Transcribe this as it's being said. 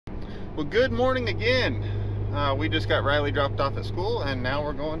Well, good morning again. We just got Riley dropped off at school and now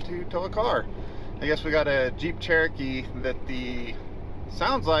we're going to tow a car. I guess we got a Jeep Cherokee that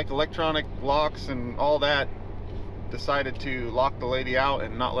sounds like electronic locks and all that decided to lock the lady out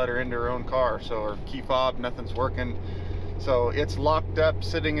and not let her into her own car. So her key fob, nothing's working. So it's locked up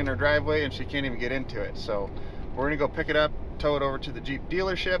sitting in her driveway and she can't even get into it. So we're gonna go pick it up, tow it over to the Jeep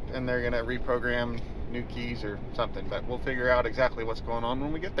dealership, and they're gonna reprogram new keys or something, but we'll figure out exactly what's going on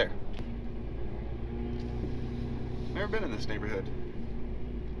when we get there. Never been in this neighborhood.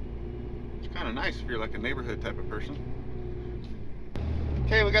 It's kind of nice if you're like a neighborhood type of person.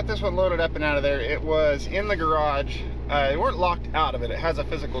 Okay, we got this one loaded up and out of there. It was in the garage. They weren't locked out of it. It has a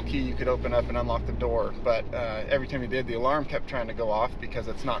physical key you could open up and unlock the door, but every time you did, the alarm kept trying to go off because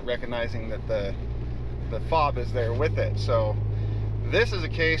it's not recognizing that the fob is there with it. So this is a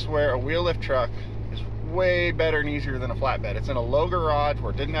case where a wheel lift truck is way better and easier than a flatbed. It's in a low garage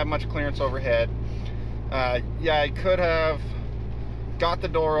where it didn't have much clearance overhead. Yeah, I could have got the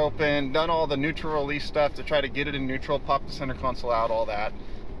door open, done all the neutral release stuff to try to get it in neutral, pop the center console out, all that,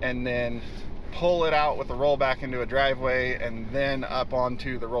 and then pull it out with the rollback into a driveway and then up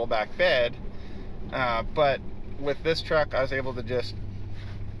onto the rollback bed. But with this truck, I was able to just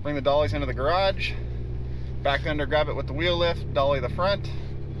bring the dollies into the garage, back under, grab it with the wheel lift, dolly the front,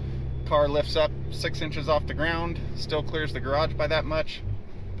 car lifts up 6 inches off the ground, still clears the garage by that much,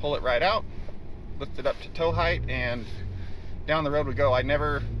 pull it right out, lift it up to tow height, and down the road we go. I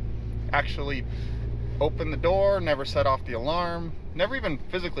never actually opened the door, never set off the alarm, never even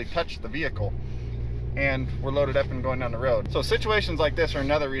physically touched the vehicle, and we're loaded up and going down the road. So situations like this are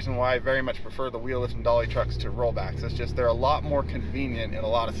another reason why I very much prefer the wheel lift and dolly trucks to rollbacks. It's just they're a lot more convenient in a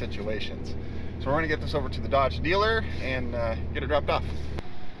lot of situations. So we're going to get this over to the Dodge dealer and get it dropped off.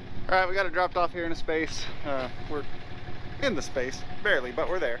 All right, we got it dropped off here in a space. We're in the space, barely, but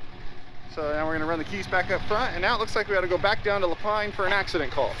we're there. So now we're going to run the keys back up front, and now it looks like we got to go back down to La Pine for an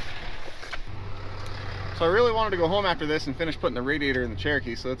accident call. So I really wanted to go home after this and finish putting the radiator in the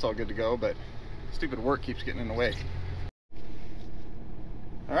Cherokee, so that's all good to go, but stupid work keeps getting in the way.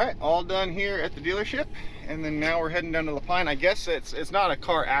 All right, all done here at the dealership, and then now we're heading down to La Pine. I guess it's not a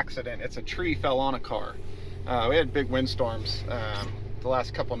car accident, it's a tree fell on a car. We had big windstorms the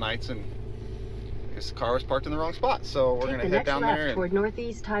last couple nights, and I guess the car was parked in the wrong spot. So we're gonna head down there. Toward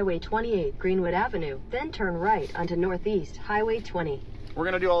Northeast Highway 28, Greenwood Avenue, then turn right onto Northeast Highway 20. We're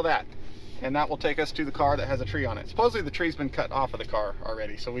gonna do all that, and that will take us to the car that has a tree on it. Supposedly the tree's been cut off of the car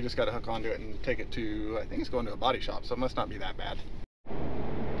already, so we just got to hook onto it and take it to, I think it's going to a body shop, so it must not be that bad.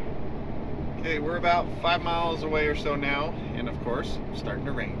 Okay, we're about 5 miles away or so now, and of course, it's starting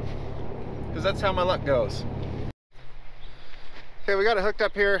to rain, because that's how my luck goes. Okay, we got it hooked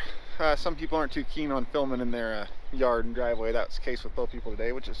up here. Some people aren't too keen on filming in their yard and driveway. That was the case with both people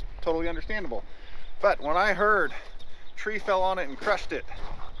today, which is totally understandable. But when I heard tree fell on it and crushed it,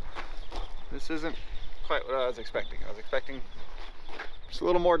 this isn't quite what I was expecting. I was expecting just a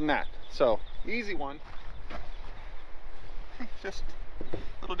little more than that. So, easy one. Just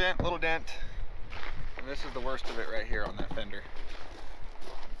little dent, and this is the worst of it right here on that fender.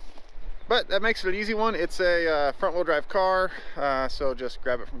 But that makes it an easy one. It's a front-wheel drive car, so just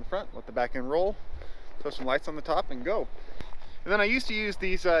grab it from the front, let the back end roll, throw some lights on the top, and go. And then I used to use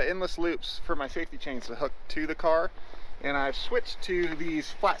these endless loops for my safety chains to hook to the car, and I've switched to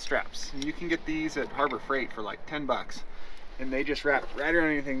these flat straps. And you can get these at Harbor Freight for like 10 bucks, and they just wrap right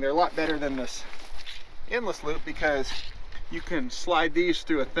around anything. They're a lot better than this endless loop because you can slide these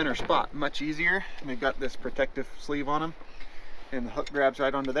through a thinner spot much easier, and they've got this protective sleeve on them. And the hook grabs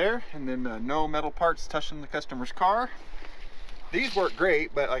right onto there, and then no metal parts touching the customer's car. These work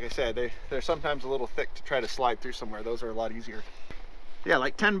great, but like I said, they're sometimes a little thick to try to slide through somewhere. Those are a lot easier. Yeah,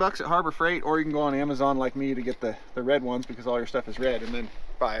 like 10 bucks at Harbor Freight, or you can go on Amazon like me to get the red ones because all your stuff is red, and then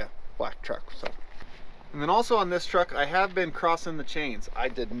buy a black truck. So, and then also on this truck, I have been crossing the chains. I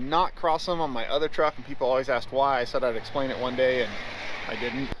did not cross them on my other truck, and people always asked why. I said I'd explain it one day, and I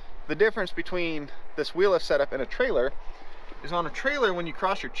didn't. The difference between this wheel lift setup and a trailer is on a trailer, when you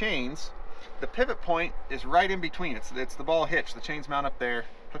cross your chains, the pivot point is right in between. It's the ball hitch. The chains mount up there,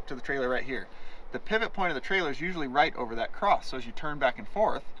 hooked to the trailer right here. The pivot point of the trailer is usually right over that cross. So as you turn back and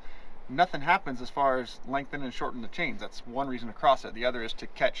forth, nothing happens as far as lengthen and shorten the chains. That's one reason to cross it. The other is to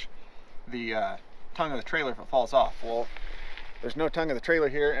catch the tongue of the trailer if it falls off. Well, there's no tongue of the trailer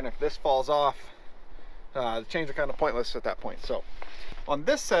here, and if this falls off, the chains are kind of pointless at that point. So on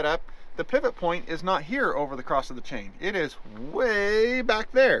this setup, the pivot point is not here over the cross of the chain. It is way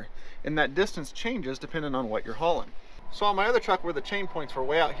back there, and that distance changes depending on what you're hauling. So on my other truck, where the chain points were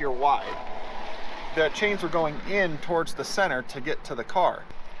way out here wide, the chains were going in towards the center to get to the car.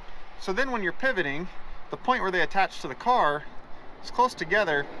 So then when you're pivoting, the point where they attach to the car is close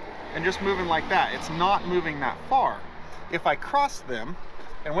together and just moving like that. It's not moving that far. If I crossed them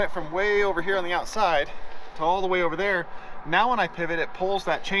and went from way over here on the outside to all the way over there, now when I pivot, it pulls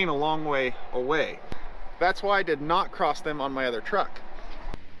that chain a long way away. That's why I did not cross them on my other truck.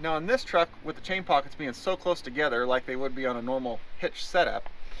 Now on this truck, with the chain pockets being so close together like they would be on a normal hitch setup,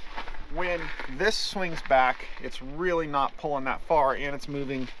 when this swings back, it's really not pulling that far and it's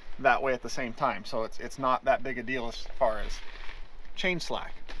moving that way at the same time. So it's not that big a deal as far as chain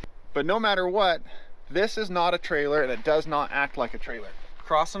slack. But no matter what, this is not a trailer and it does not act like a trailer.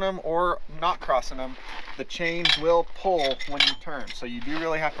 Crossing them or not crossing them, the chains will pull when you turn. So you do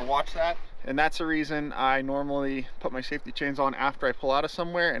really have to watch that. And that's the reason I normally put my safety chains on after I pull out of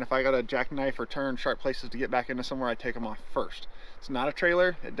somewhere. And if I got a jackknife or turn sharp places to get back into somewhere, I take them off first. It's not a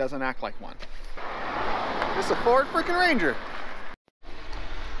trailer. It doesn't act like one. This is a Ford freaking Ranger.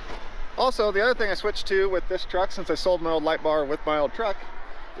 Also, the other thing I switched to with this truck, since I sold my old light bar with my old truck,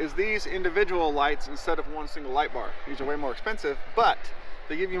 is these individual lights instead of one single light bar. These are way more expensive, but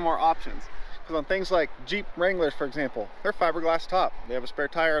they give you more options. Because on things like Jeep Wranglers, for example, they're fiberglass top. They have a spare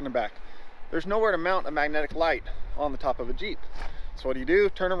tire on the back. There's nowhere to mount a magnetic light on the top of a Jeep. So what do?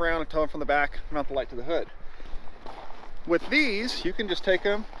 Turn them around and tow them from the back, mount the light to the hood. With these, you can just take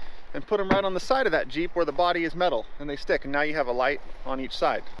them and put them right on the side of that Jeep where the body is metal and they stick, and now you have a light on each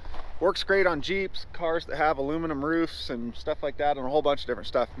side. Works great on Jeeps, cars that have aluminum roofs and stuff like that, and a whole bunch of different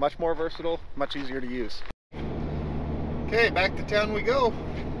stuff. Much more versatile, much easier to use. Okay, back to town we go.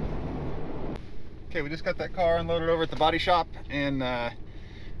 Okay, we just got that car unloaded over at the body shop, and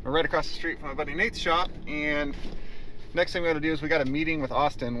we're right across the street from my buddy Nate's shop. And next thing we got to do is we got a meeting with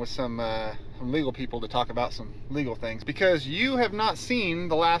Austin with some legal people to talk about some legal things, because you have not seen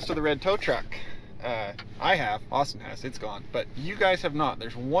the last of the red tow truck. I have, Austin has, it's gone, but you guys have not.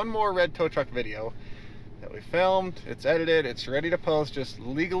 There's one more red tow truck video that we filmed, it's edited, it's ready to post. Just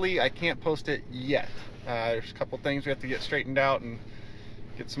legally I can't post it yet. There's a couple things we have to get straightened out and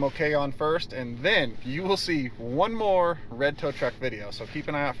get some okay on first, and then you will see one more red tow truck video, so keep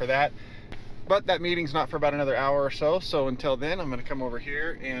an eye out for that. But that meeting's not for about another hour or so, so until then I'm going to come over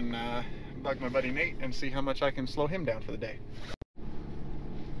here and bug my buddy Nate and see how much I can slow him down for the day.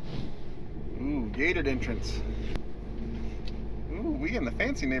 Ooh, gated entrance. Ooh, we in the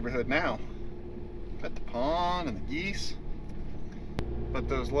fancy neighborhood now. Got the pond and the geese. But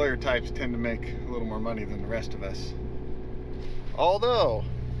those lawyer types tend to make a little more money than the rest of us. Although,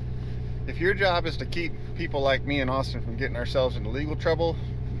 if your job is to keep people like me and Austin from getting ourselves into legal trouble,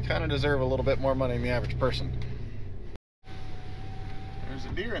 you kind of deserve a little bit more money than the average person. There's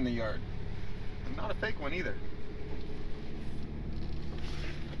a deer in the yard. And not a fake one either.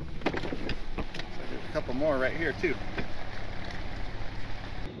 So there's a couple more right here too.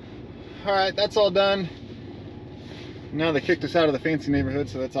 Alright, that's all done. Now they kicked us out of the fancy neighborhood,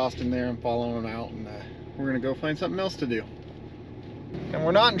 so that's Austin there. I'm following him out, and we're gonna go find something else to do. And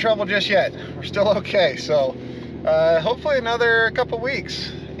we're not in trouble just yet. We're still okay. So hopefully another couple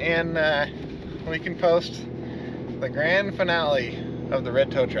weeks, and we can post the grand finale of the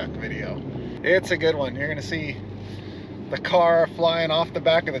red tow truck video. It's a good one. You're gonna see the car flying off the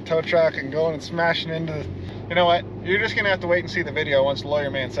back of the tow truck and going and smashing into the, you know what, you're just gonna have to wait and see the video once the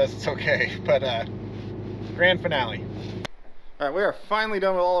lawyer man says it's okay. But grand finale. All right, we are finally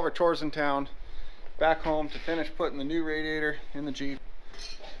done with all of our chores in town. Back home to finish putting the new radiator in the Jeep.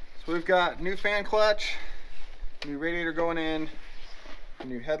 So we've got new fan clutch, new radiator going in,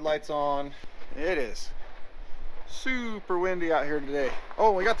 new headlights on. It is super windy out here today.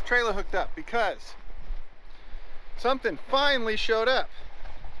 Oh, we got the trailer hooked up because something finally showed up.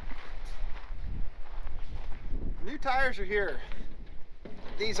 New tires are here.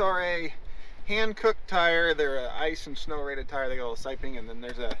 These are a hand-cooked tire. They're an ice and snow rated tire. They got a little siping, and then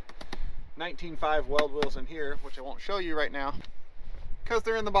there's a 19.5 weld wheels in here, which I won't show you right now because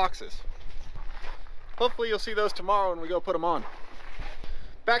they're in the boxes. Hopefully you'll see those tomorrow when we go put them on.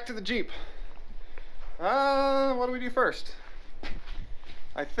 Back to the Jeep. What do we do first?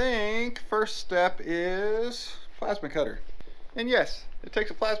 I think first step is plasma cutter. And yes, it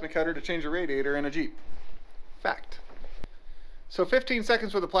takes a plasma cutter to change a radiator in a Jeep. Fact. So 15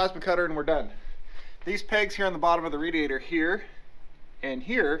 seconds with a plasma cutter and we're done. These pegs here on the bottom of the radiator here and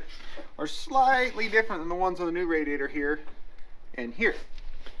here are slightly different than the ones on the new radiator here and here.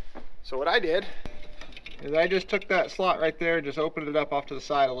 So what I did is I just took that slot right there and just opened it up off to the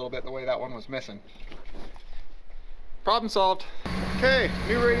side a little bit the way that one was missing. Problem solved. Okay,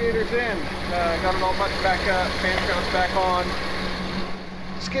 new radiator's in. Got it all buttoned back up, fan counts back on,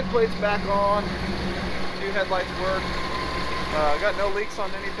 skid plates back on, new headlights work. Got no leaks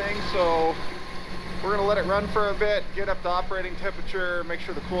on anything, so we're gonna let it run for a bit, get up to operating temperature, make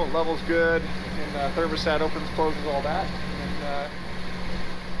sure the coolant level's good, and thermostat opens, closes, all that, and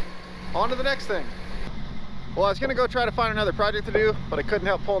on to the next thing. Well, I was gonna go try to find another project to do, but I couldn't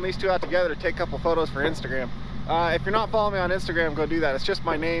help pulling these two out together to take a couple photos for Instagram. If you're not following me on Instagram, go do that. It's just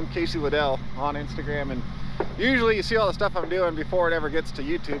my name, Casey Liddell, on Instagram, and usually you see all the stuff I'm doing before it ever gets to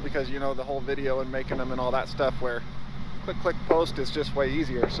YouTube, because you know the whole video and making them and all that stuff, where click post is just way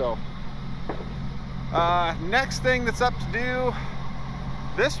easier. So next thing that's up to do,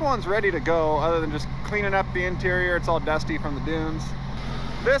 this one's ready to go, other than just cleaning up the interior. It's all dusty from the dunes.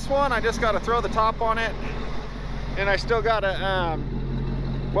 This one, I just got to throw the top on it, and I still got to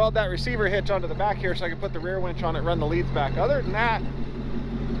weld that receiver hitch onto the back here so I can put the rear winch on it, run the leads back. Other than that,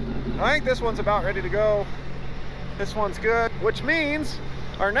 I think this one's about ready to go. This one's good, which means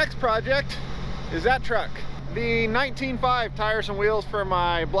our next project is that truck. The 19.5 tires and wheels for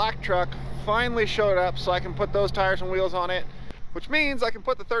my black truck finally showed up, so I can put those tires and wheels on it, which means I can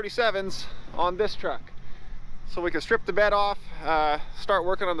put the 37s on this truck. So we can strip the bed off, start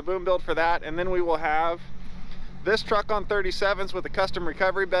working on the boom build for that, and then we will have this truck on 37s with a custom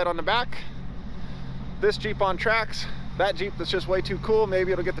recovery bed on the back, this Jeep on tracks, that Jeep that's just way too cool,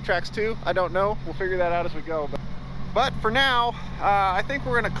 maybe it'll get the tracks too, I don't know, we'll figure that out as we go. But for now, I think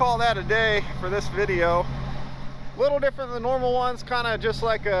we're gonna call that a day for this video. A little different than the normal ones, kind of just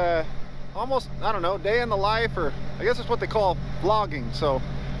like a, almost, I don't know, day in the life, or I guess it's what they call vlogging. So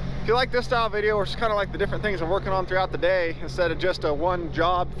if you like this style video, where it's kind of like the different things I'm working on throughout the day, instead of just a one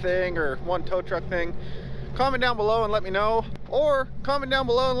job thing or one tow truck thing, comment down below and let me know. Or comment down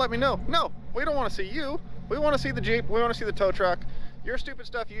below and let me know, no, we don't want to see you, we want to see the Jeep, we want to see the tow truck. Your stupid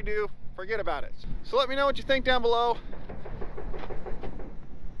stuff you do, forget about it. So let me know what you think down below.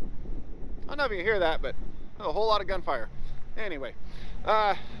 I don't know if you can hear that, but a whole lot of gunfire. Anyway,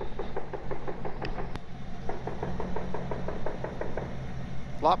 a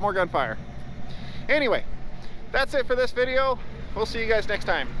lot more gunfire. Anyway, that's it for this video. We'll see you guys next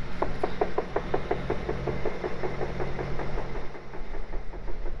time.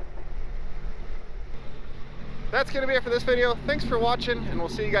 That's gonna be it for this video. Thanks for watching, and we'll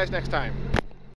see you guys next time.